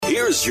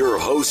here's your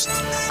host,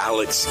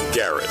 Alex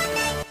Garrett.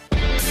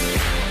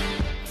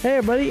 Hey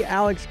everybody,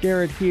 Alex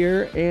Garrett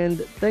here, and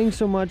thanks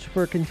so much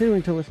for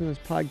continuing to listen to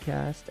this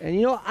podcast. And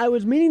you know, I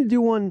was meaning to do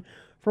one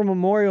for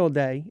Memorial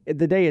Day,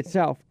 the day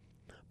itself,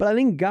 but I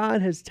think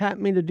God has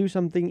tapped me to do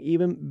something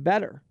even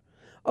better.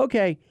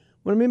 Okay,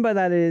 what I mean by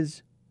that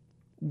is,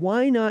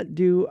 why not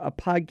do a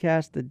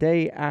podcast the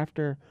day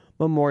after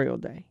Memorial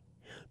Day?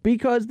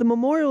 Because the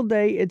Memorial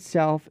Day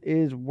itself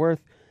is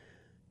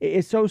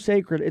so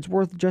sacred, it's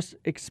worth just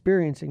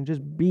experiencing,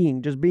 just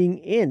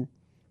being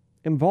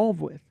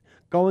involved with.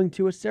 Going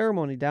to a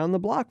ceremony down the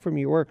block from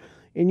you or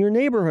in your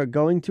neighborhood,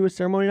 going to a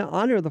ceremony to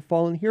honor the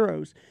fallen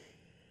heroes.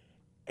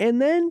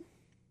 And then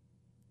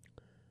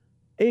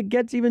it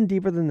gets even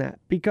deeper than that,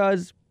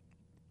 because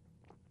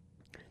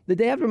the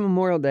day after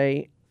Memorial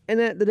Day and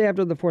the day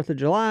after the 4th of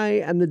July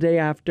and the day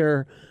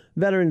after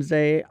Veterans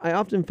Day, I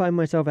often find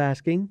myself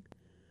asking,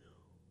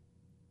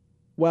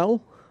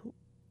 well,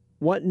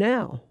 what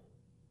now?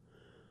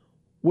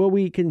 Will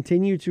we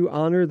continue to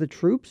honor the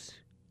troops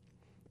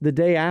the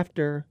day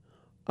after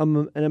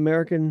an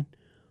American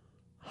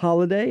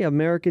holiday,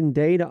 American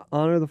day to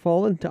honor the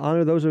fallen, to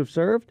honor those who have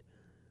served?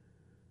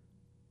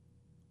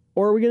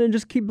 Or are we going to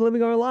just keep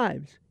living our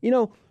lives? You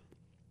know,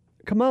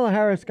 Kamala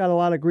Harris got a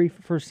lot of grief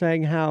for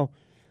saying how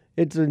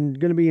it's going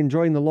to be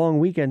enjoying the long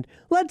weekend.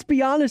 Let's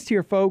be honest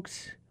here,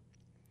 folks.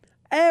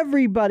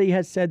 Everybody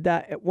has said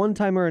that at one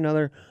time or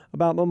another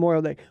about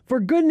Memorial Day. For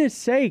goodness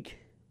sake,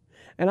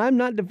 and I'm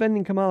not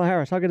defending Kamala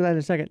Harris, I'll get to that in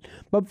a second,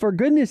 but for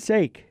goodness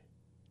sake,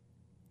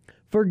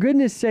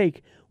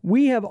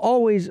 we have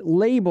always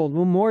labeled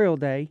Memorial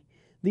Day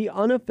the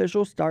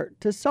unofficial start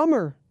to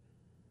summer.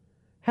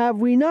 Have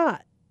we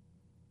not?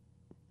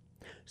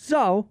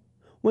 So,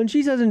 when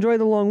she says enjoy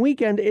the long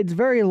weekend, it's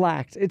very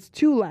lax. It's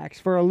too lax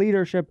for a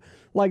leadership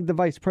like the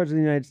Vice President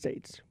of the United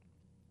States.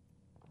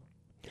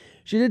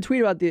 She did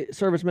tweet about the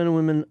servicemen and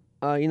women,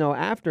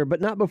 after,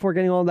 but not before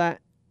getting all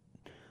that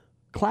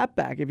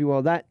clapback, if you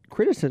will, that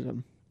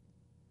criticism.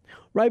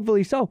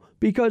 Rightfully so,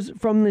 because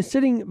from the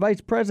sitting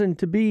vice president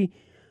to be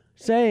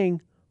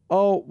saying,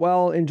 oh,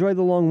 well, enjoy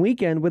the long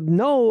weekend, with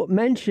no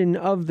mention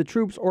of the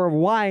troops or of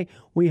why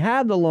we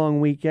have the long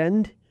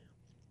weekend,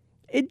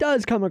 it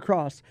does come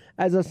across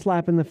as a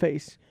slap in the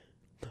face.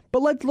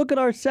 But let's look at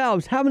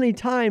ourselves. How many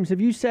times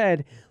have you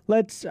said,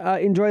 let's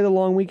enjoy the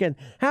long weekend?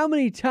 How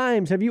many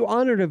times have you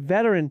honored a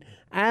veteran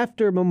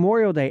after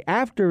Memorial Day,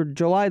 after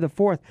July the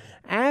 4th,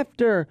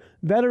 after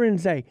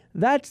Veterans Day?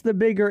 That's the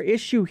bigger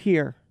issue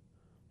here.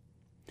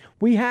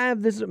 We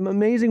have this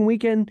amazing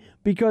weekend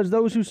because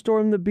those who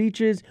storm the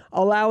beaches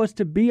allow us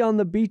to be on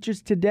the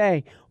beaches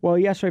today. Well,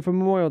 yesterday for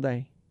Memorial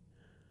Day.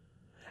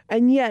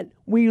 And yet,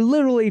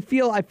 I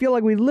feel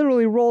like we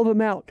literally roll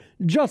them out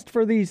just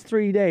for these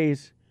 3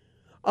 days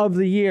of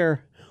the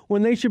year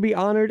when they should be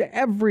honored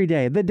every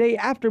day. The day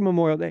after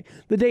Memorial Day,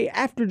 the day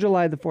after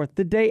July the 4th,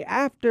 the day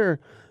after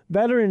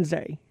Veterans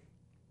Day.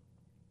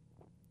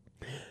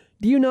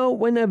 Do you know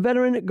when a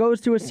veteran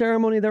goes to a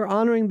ceremony, they're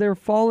honoring their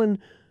fallen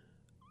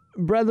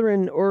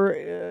brethren or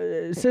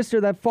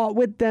sister that fought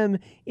with them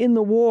in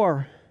the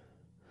war.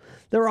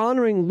 They're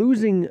honoring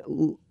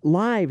losing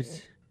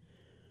lives,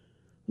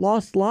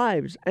 lost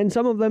lives, and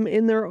some of them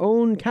in their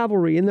own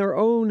cavalry, on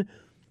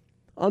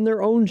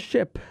their own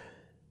ship.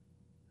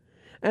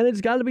 And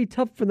it's got to be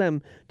tough for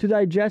them to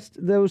digest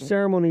those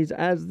ceremonies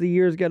as the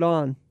years get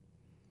on,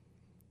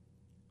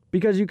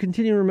 because you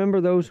continue to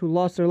remember those who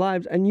lost their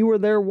lives, and you were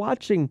there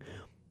watching.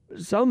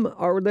 Some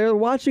are there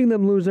watching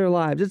them lose their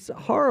lives. It's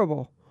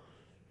horrible.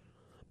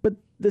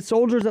 The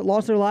soldiers that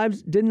lost their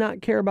lives did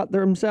not care about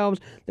themselves.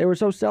 They were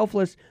so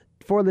selfless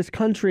for this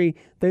country,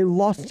 they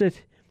lost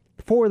it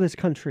for this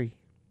country.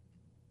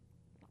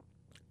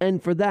 And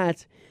for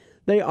that,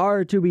 they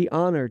are to be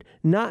honored,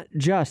 not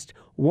just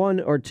 1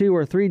 or 2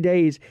 or 3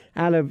 days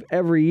out of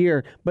every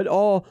year, but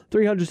all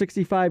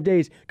 365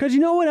 days. Because you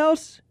know what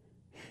else?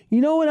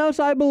 You know what else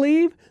I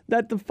believe?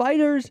 That the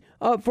fighters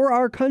for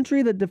our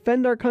country, that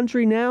defend our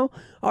country now,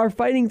 are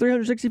fighting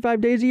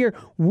 365 days a year.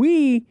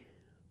 We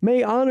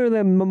may honor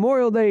them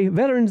Memorial Day,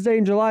 Veterans Day,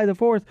 and July the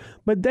 4th,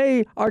 but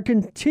they are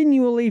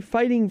continually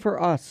fighting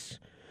for us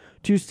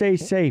to stay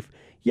safe.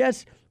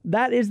 Yes,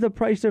 that is the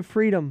price of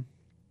freedom.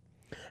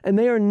 And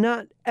they are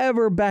not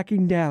ever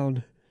backing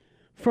down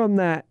from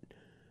that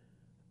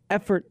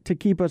effort to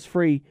keep us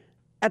free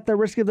at the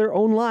risk of their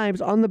own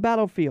lives on the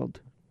battlefield.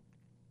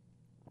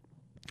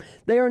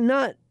 They are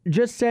not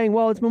just saying,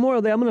 well, it's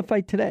Memorial Day, I'm going to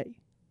fight today.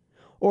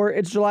 Or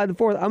it's July the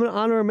 4th, I'm going to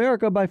honor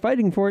America by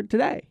fighting for it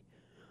today.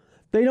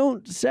 They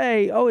don't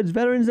say, oh, it's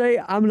Veterans Day,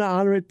 I'm going to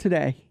honor it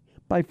today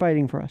by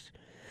fighting for us.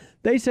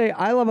 They say,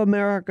 I love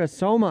America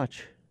so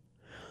much,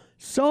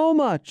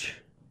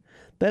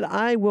 that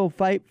I will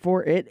fight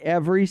for it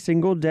every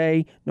single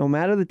day, no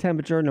matter the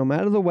temperature, no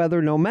matter the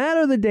weather, no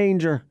matter the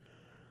danger.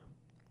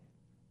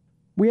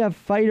 We have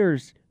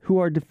fighters who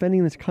are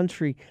defending this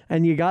country,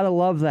 and you got to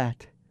love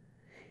that.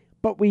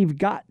 But we've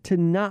got to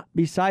not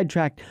be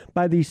sidetracked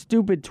by these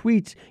stupid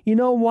tweets. You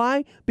know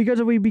why? Because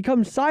if we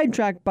become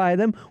sidetracked by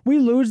them, we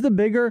lose the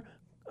bigger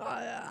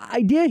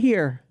idea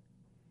here.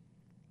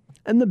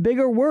 And the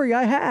bigger worry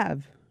I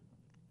have,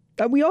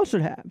 that we all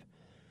should have,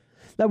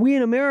 that we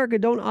in America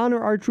don't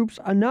honor our troops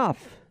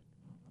enough.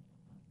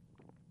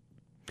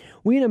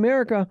 We in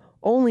America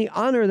only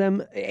honor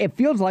them, it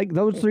feels like,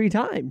 those 3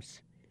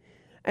 times.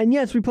 And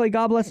yes, we play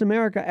God Bless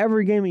America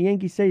every game at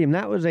Yankee Stadium.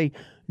 That was a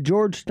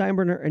George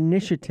Steinbrenner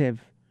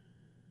initiative.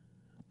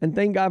 And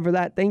thank God for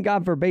that. Thank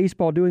God for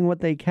baseball doing what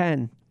they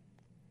can.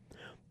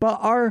 But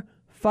our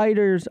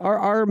fighters,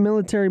 our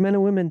military men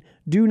and women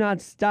do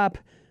not stop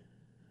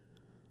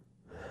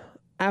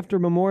after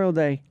Memorial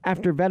Day,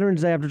 after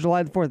Veterans Day, after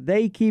July the 4th.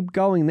 They keep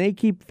going. They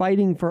keep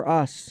fighting for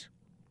us.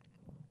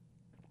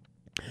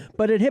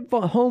 But it hit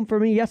home for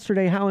me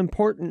yesterday how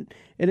important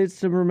it is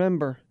to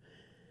remember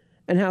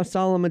and how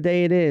solemn a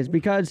day it is.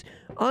 Because,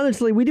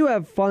 honestly, we do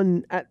have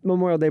fun at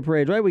Memorial Day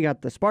parades, right? We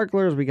got the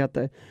sparklers, we got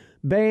the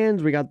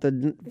bands, we got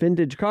the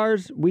vintage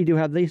cars. We do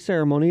have the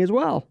ceremony as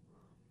well.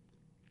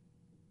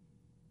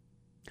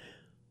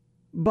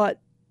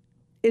 But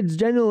it's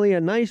generally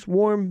a nice,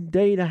 warm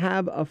day to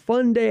have a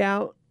fun day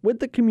out with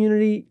the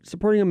community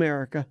supporting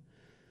America.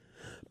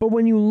 But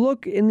when you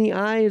look in the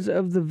eyes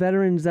of the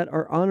veterans that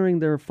are honoring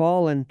their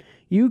fallen,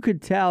 you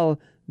could tell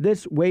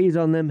this weighs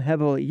on them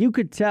heavily. You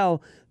could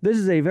tell this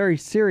is a very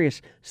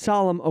serious,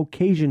 solemn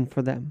occasion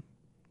for them.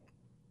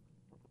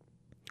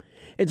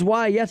 It's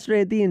why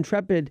yesterday at the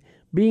Intrepid,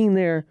 being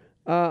there,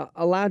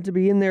 allowed to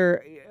be in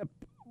there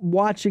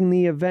watching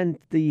the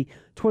event, the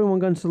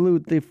 21-gun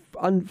salute, the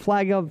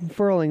flag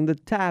unfurling, the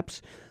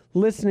taps,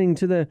 listening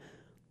to the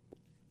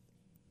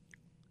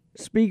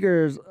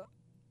speakers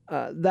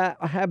that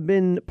have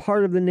been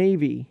part of the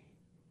Navy,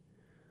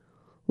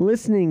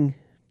 listening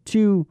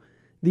to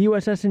the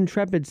USS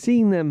Intrepid,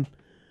 seeing them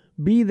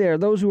be there,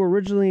 those who were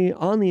originally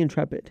on the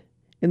Intrepid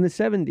in the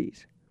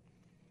 70s.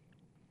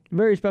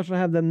 Very special to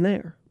have them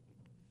there.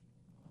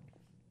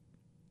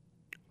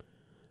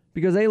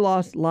 Because they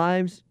lost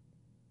lives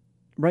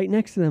right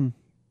next to them.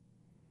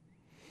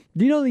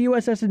 Do you know the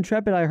USS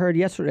Intrepid, I heard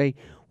yesterday,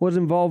 was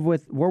involved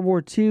with World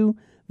War II,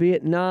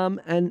 Vietnam,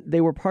 and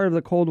they were part of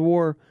the Cold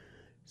War,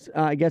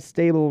 I guess,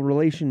 stable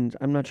relations.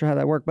 I'm not sure how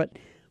that worked, but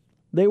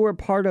they were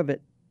part of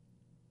it.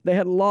 They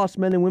had lost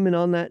men and women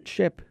on that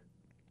ship.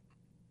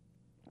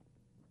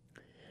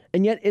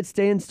 And yet it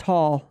stands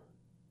tall.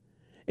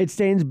 It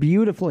stands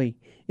beautifully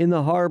in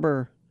the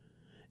harbor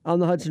on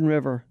the Hudson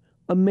River.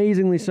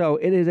 Amazingly so.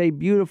 It is a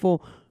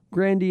beautiful,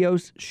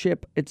 grandiose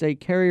ship. It's a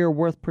carrier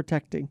worth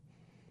protecting.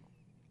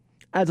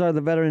 As are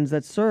the veterans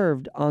that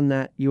served on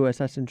that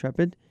USS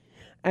Intrepid.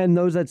 And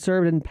those that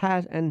served and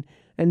passed and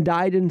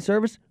died in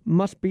service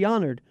must be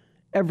honored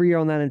every year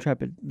on that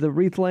Intrepid. The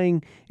wreath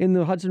laying in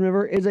the Hudson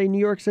River is a New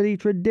York City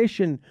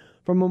tradition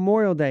for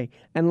Memorial Day.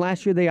 And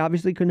last year they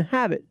obviously couldn't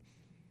have it.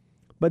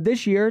 But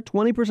this year,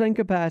 20%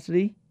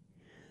 capacity,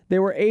 they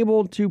were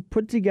able to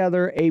put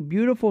together a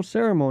beautiful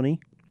ceremony.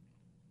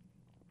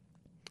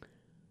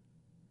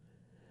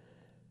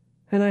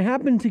 And I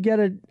happened to get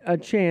a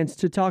chance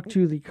to talk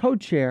to the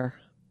co-chair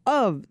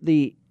of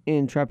the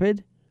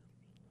Intrepid,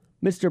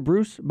 Mr.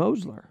 Bruce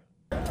Mosler.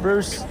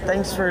 Bruce,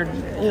 thanks for,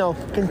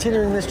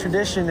 continuing this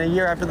tradition a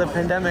year after the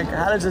pandemic.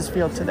 How does this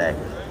feel today?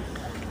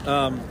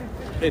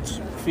 It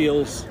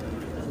feels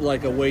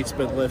like a weight's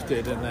been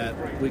lifted and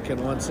that we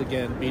can once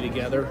again be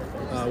together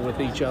with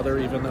each other,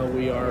 even though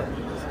we are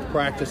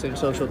practicing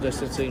social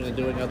distancing and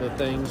doing other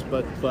things.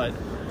 But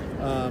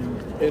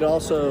it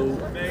also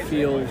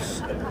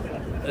feels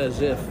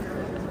as if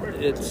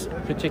it's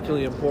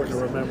particularly important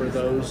to remember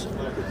those,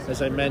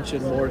 as I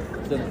mentioned, more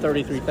than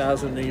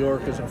 33,000 New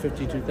Yorkers and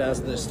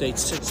 52,000 in the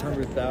States,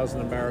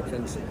 600,000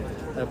 Americans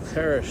have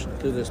perished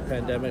through this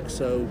pandemic.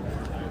 So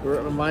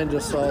remind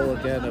us all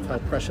again of how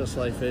precious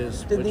life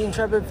is. Did the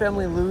Intrepid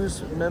family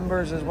lose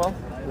members as well?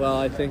 Well,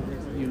 I think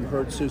you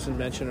heard Susan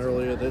mention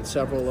earlier that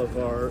several of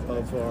our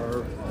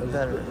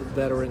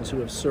veterans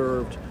who have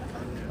served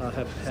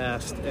have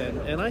passed,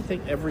 and I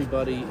think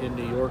everybody in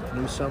New York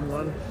knew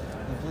someone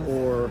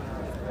or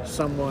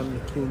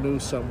someone who knew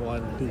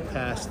someone who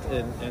passed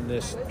in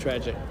this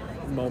tragic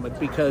moment,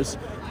 because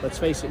let's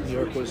face it, New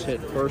York was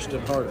hit first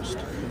and hardest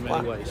in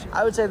many ways.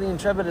 I would say the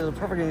Intrepid is a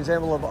perfect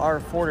example of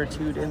our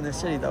fortitude in the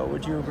city, though.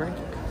 Would you agree?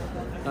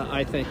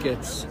 I think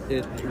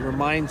it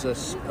reminds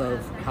us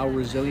of how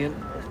resilient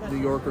New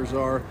Yorkers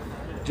are,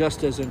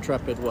 just as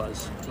Intrepid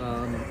was.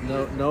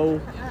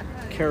 No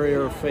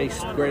carrier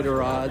faced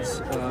greater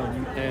odds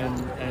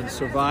and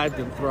survived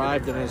and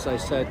thrived, and as I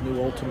said,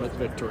 knew ultimate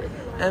victory.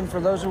 And for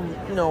those who,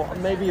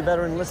 maybe a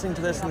veteran listening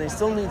to this and they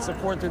still need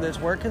support through this,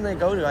 where can they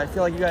go to? I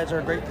feel like you guys are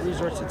a great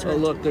resource to turn to.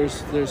 Look,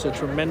 there's a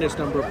tremendous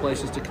number of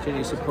places to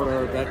continue to support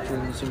our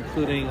veterans,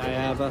 including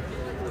IAVA.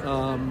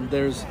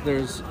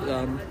 There's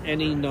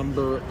any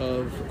number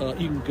of,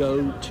 you can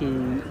go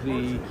to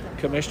the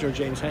Commissioner,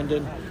 James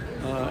Hendon,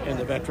 in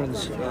the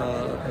Veterans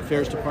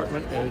Affairs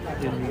Department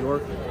in New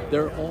York.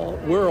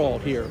 We're all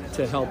here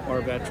to help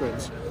our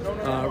veterans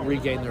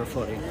regain their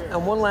footing.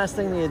 And one last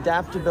thing, the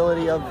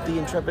adaptability of the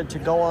Intrepid to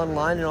go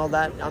online and all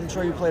that, I'm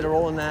sure you played a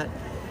role in that.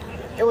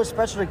 it was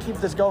special to keep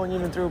this going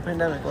even through a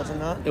pandemic, was it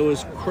not? It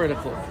was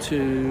critical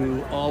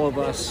to all of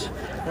us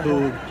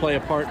who play a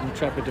part in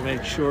Intrepid to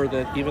make sure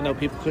that even though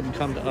people couldn't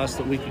come to us,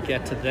 that we could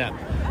get to them.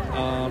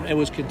 It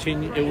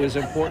was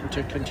important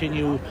to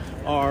continue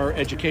our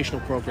educational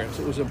programs.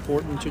 It was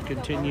important to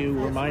continue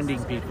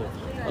reminding people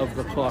of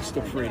the cost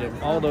of freedom.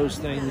 All those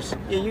things.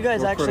 Yeah, you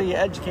guys actually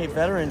critical. educate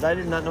veterans. I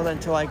did not know that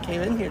until I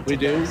came in here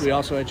today. We do. We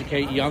also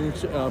educate young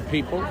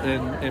people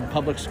in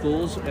public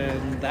schools,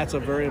 and that's a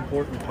very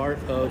important part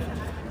of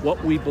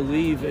what we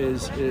believe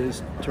is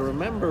to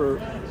remember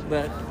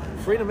that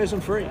freedom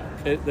isn't free.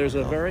 There's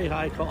a very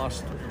high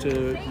cost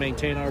to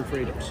maintain our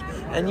freedoms.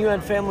 And you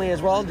had family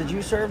as well. Did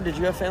you serve? Did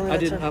you have family? I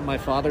didn't. My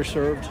father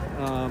served.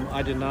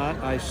 I did not.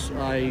 I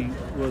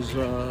was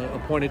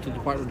appointed to the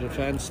Department of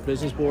Defense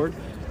Business Board,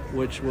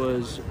 which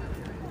was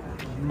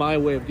my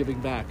way of giving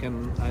back.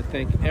 And I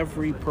think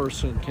every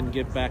person can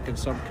give back in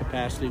some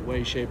capacity,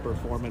 way, shape, or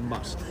form, and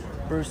must.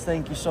 Bruce,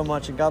 thank you so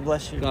much, and God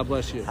bless you. God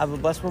bless you. Have a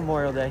blessed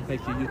Memorial Day.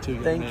 Thank you. You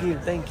too.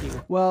 Thank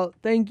you. Well,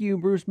 thank you,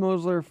 Bruce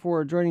Mosler,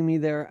 for joining me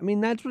there. I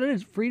mean, that's what it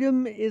is.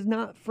 Freedom is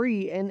not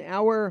free, and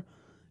our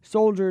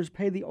soldiers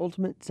pay the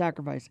ultimate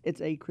sacrifice.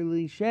 It's a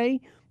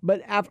cliche,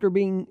 but after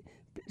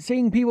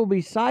seeing people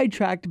be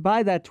sidetracked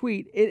by that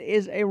tweet, it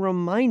is a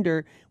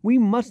reminder we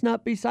must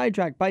not be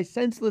sidetracked by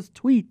senseless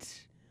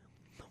tweets.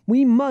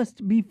 We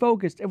must be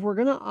focused. If we're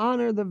going to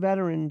honor the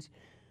veterans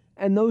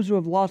and those who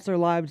have lost their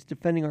lives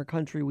defending our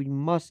country, we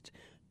must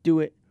do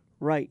it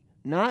right.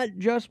 Not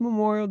just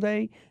Memorial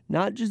Day,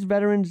 not just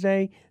Veterans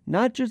Day,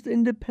 not just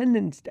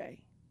Independence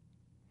Day,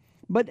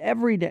 but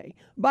every day.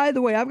 By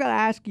the way, I've got to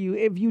ask you,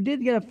 if you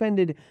did get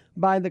offended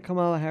by the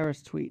Kamala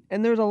Harris tweet,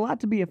 and there's a lot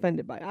to be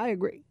offended by, I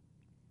agree.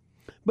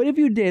 But if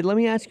you did, let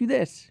me ask you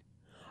this.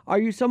 Are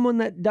you someone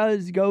that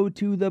does go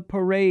to the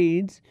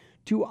parades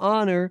to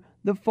honor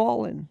the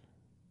fallen?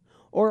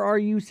 Or are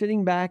you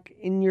sitting back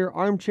in your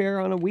armchair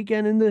on a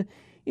weekend in the,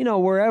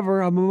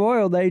 wherever, on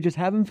Memorial Day, just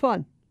having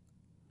fun?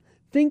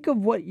 Think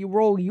of what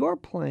role you're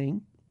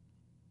playing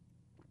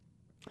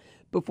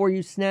before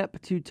you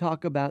snap to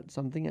talk about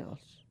something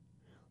else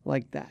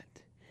like that.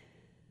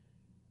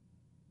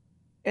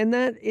 And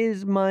that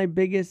is my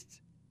biggest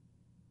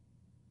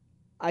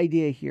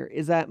idea here,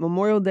 is that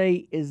Memorial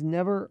Day is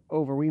never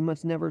over. We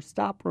must never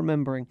stop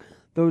remembering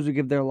those who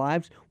give their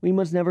lives. We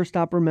must never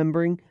stop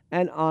remembering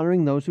and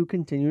honoring those who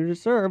continue to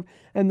serve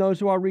and those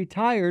who are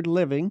retired,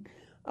 living,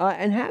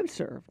 and have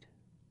served.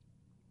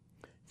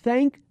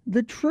 Thank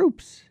the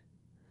troops.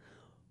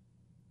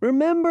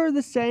 Remember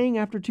the saying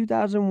after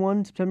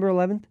 2001, September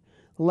 11th,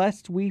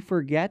 lest we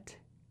forget?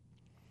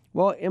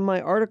 Well, in my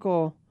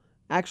article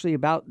actually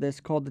about this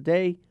called The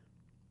Day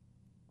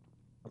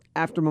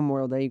After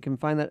Memorial Day, you can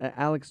find that at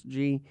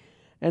alexgnyc.com.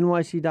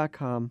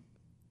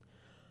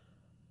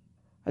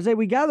 I say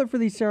we gather for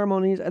these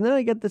ceremonies, and then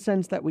I get the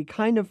sense that we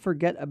kind of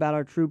forget about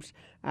our troops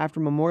after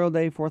Memorial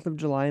Day, 4th of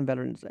July, and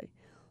Veterans Day.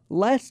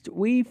 Lest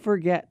we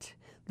forget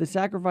the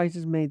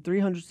sacrifices made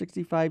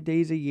 365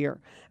 days a year,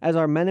 as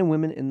our men and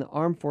women in the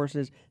armed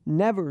forces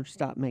never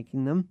stop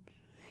making them.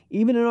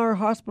 Even in our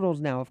hospitals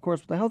now, of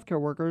course, with the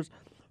healthcare workers,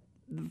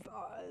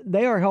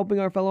 they are helping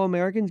our fellow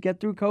Americans get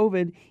through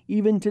COVID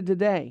even to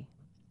today.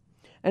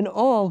 And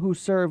all who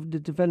serve to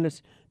defend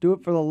us do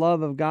it for the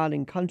love of God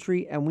and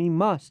country, and we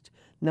must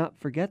not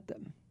forget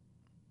them.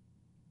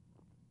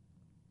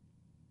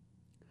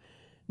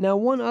 Now,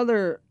 one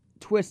other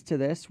twist to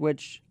this,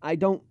 which I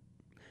don't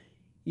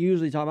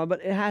usually talk about,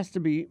 but it has to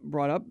be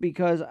brought up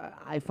because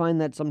I find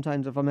that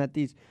sometimes if I'm at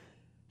these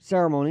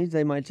ceremonies,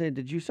 they might say,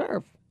 "Did you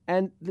serve?"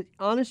 And the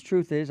honest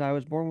truth is, I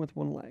was born with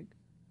one leg.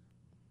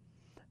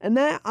 And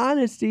that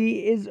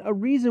honesty is a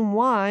reason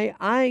why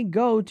I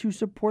go to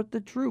support the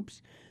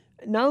troops.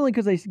 Not only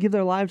because they give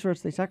their lives for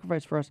us, they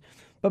sacrifice for us,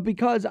 but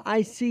because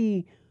I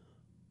see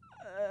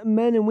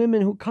men and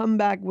women who come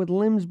back with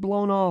limbs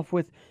blown off,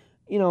 with,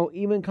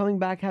 even coming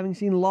back having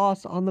seen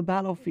loss on the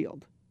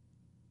battlefield.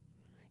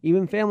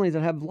 Even families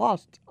that have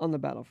lost on the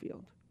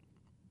battlefield.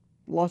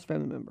 Lost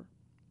family member.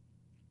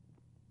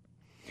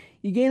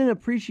 You gain an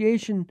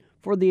appreciation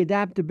for the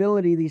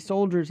adaptability these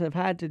soldiers have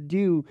had to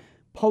do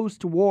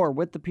post-war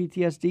with the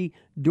PTSD,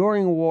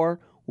 during war,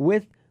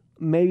 with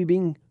maybe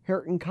being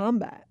hurt in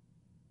combat,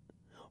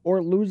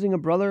 or losing a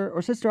brother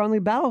or sister on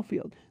the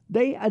battlefield.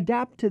 They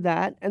adapt to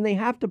that, and they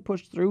have to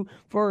push through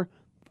for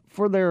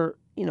their,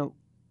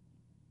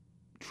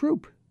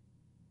 troop.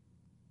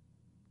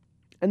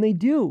 And they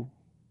do.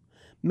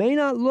 May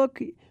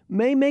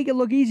make it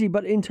look easy,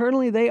 but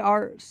internally they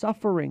are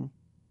suffering.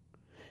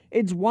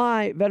 It's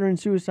why veteran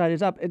suicide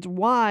is up. It's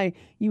why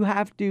you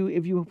have to,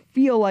 if you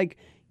feel like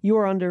you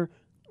are under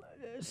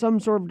some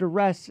sort of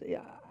duress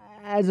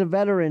as a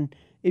veteran,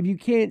 if you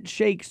can't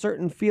shake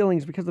certain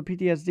feelings because of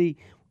PTSD,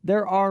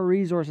 there are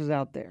resources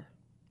out there.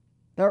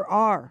 There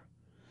are.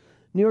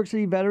 New York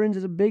City Veterans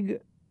is a big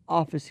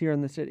office here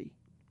in the city.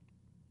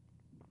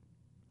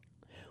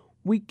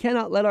 We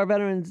cannot let our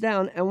veterans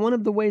down, and one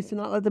of the ways to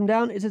not let them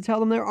down is to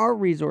tell them there are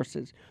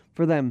resources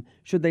for them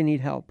should they need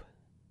help.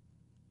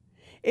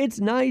 It's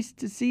nice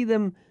to see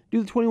them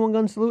do the 21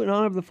 gun salute in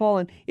honor of the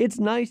fallen. It's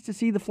nice to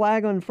see the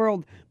flag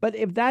unfurled, but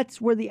if that's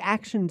where the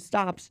action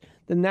stops,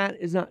 then that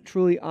is not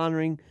truly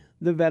honoring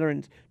the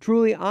veterans.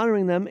 Truly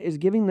honoring them is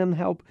giving them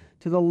help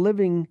to the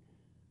living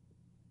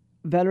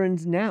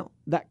veterans now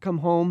that come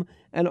home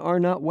and are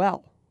not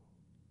well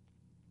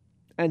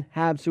and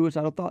have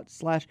suicidal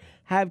thoughts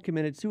 / have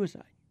committed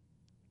suicide.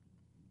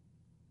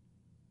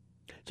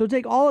 So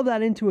take all of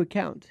that into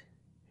account.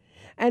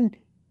 And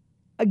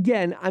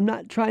again, I'm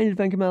not trying to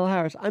defend Kamala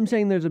Harris. I'm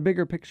saying there's a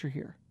bigger picture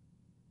here.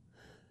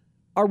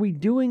 Are we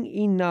doing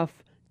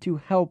enough to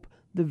help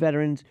the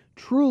veterans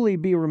truly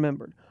be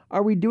remembered?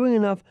 Are we doing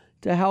enough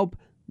to help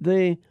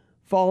the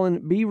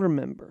fallen be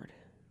remembered?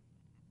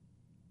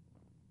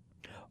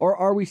 Or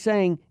are we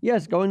saying,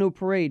 yes, going to a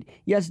parade,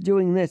 yes,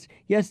 doing this,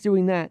 yes,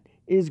 doing that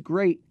is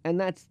great, and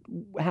that's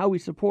how we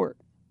support?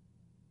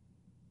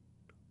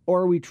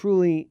 Or are we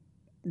truly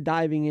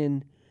diving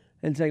in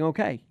and saying,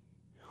 okay,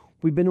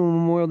 we've been to a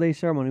Memorial Day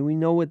ceremony, we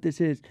know what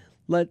this is,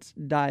 let's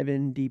dive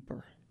in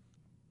deeper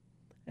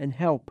and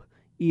help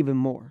even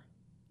more.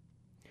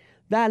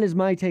 That is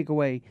my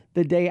takeaway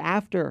the day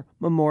after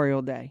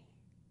Memorial Day,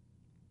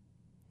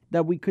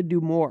 that we could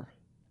do more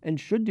and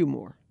should do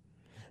more.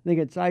 They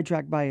get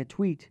sidetracked by a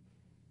tweet.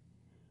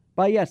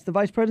 By, yes, the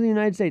Vice President of the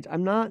United States.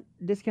 I'm not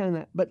discounting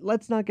that, but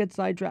let's not get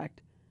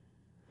sidetracked.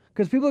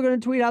 Because people are going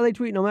to tweet how they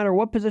tweet no matter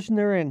what position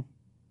they're in.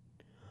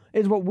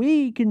 It's what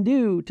we can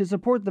do to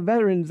support the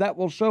veterans that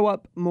will show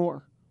up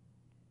more.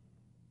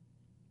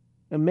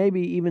 And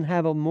maybe even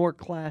have a more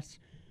class,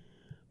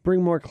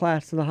 bring more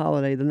class to the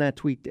holiday than that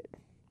tweet did.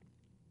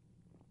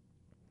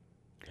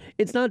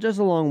 It's not just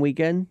a long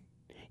weekend.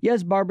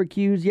 Yes,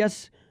 barbecues.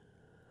 Yes,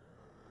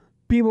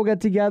 people get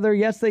together.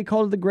 Yes, they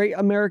called it the Great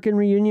American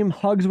Reunion.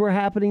 Hugs were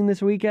happening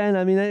this weekend.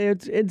 I mean,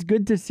 it's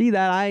good to see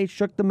that. I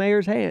shook the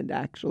mayor's hand,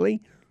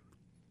 actually.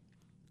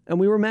 And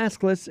we were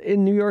maskless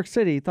in New York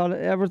City. Thought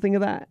everything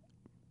of that.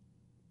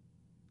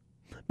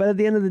 But at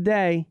the end of the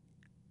day,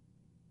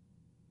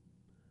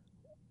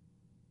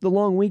 the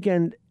long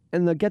weekend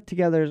and the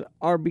get-togethers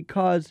are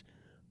because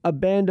a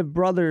band of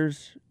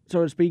brothers,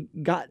 so to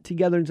speak, got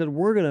together and said,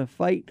 we're going to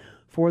fight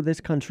for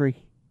this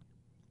country.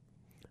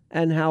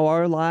 And how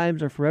our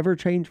lives are forever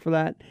changed for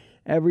that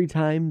every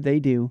time they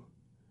do.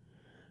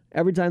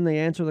 Every time they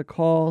answer the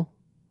call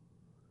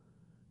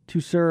to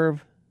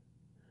serve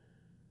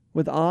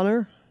with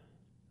honor,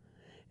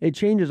 it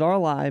changes our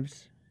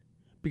lives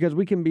because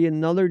we can be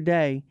another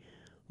day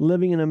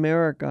living in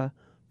America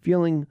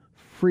feeling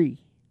free,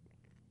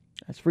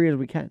 as free as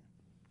we can.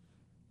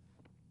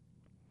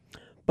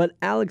 But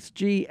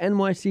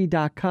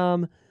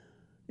alexgnyc.com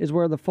is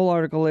where the full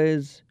article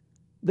is.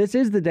 This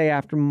is the day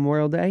after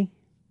Memorial Day.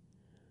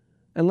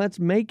 And let's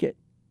make it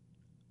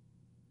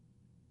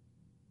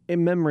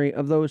in memory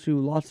of those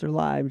who lost their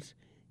lives,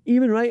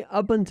 even right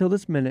up until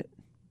this minute.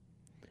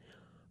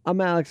 I'm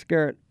Alex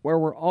Garrett, where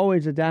we're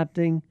always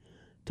adapting.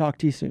 Talk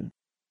to you soon.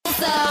 Wake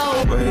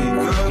up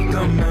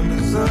the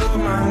members of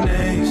my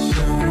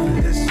nation.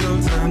 It's your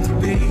time to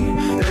be.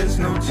 There's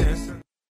no chance.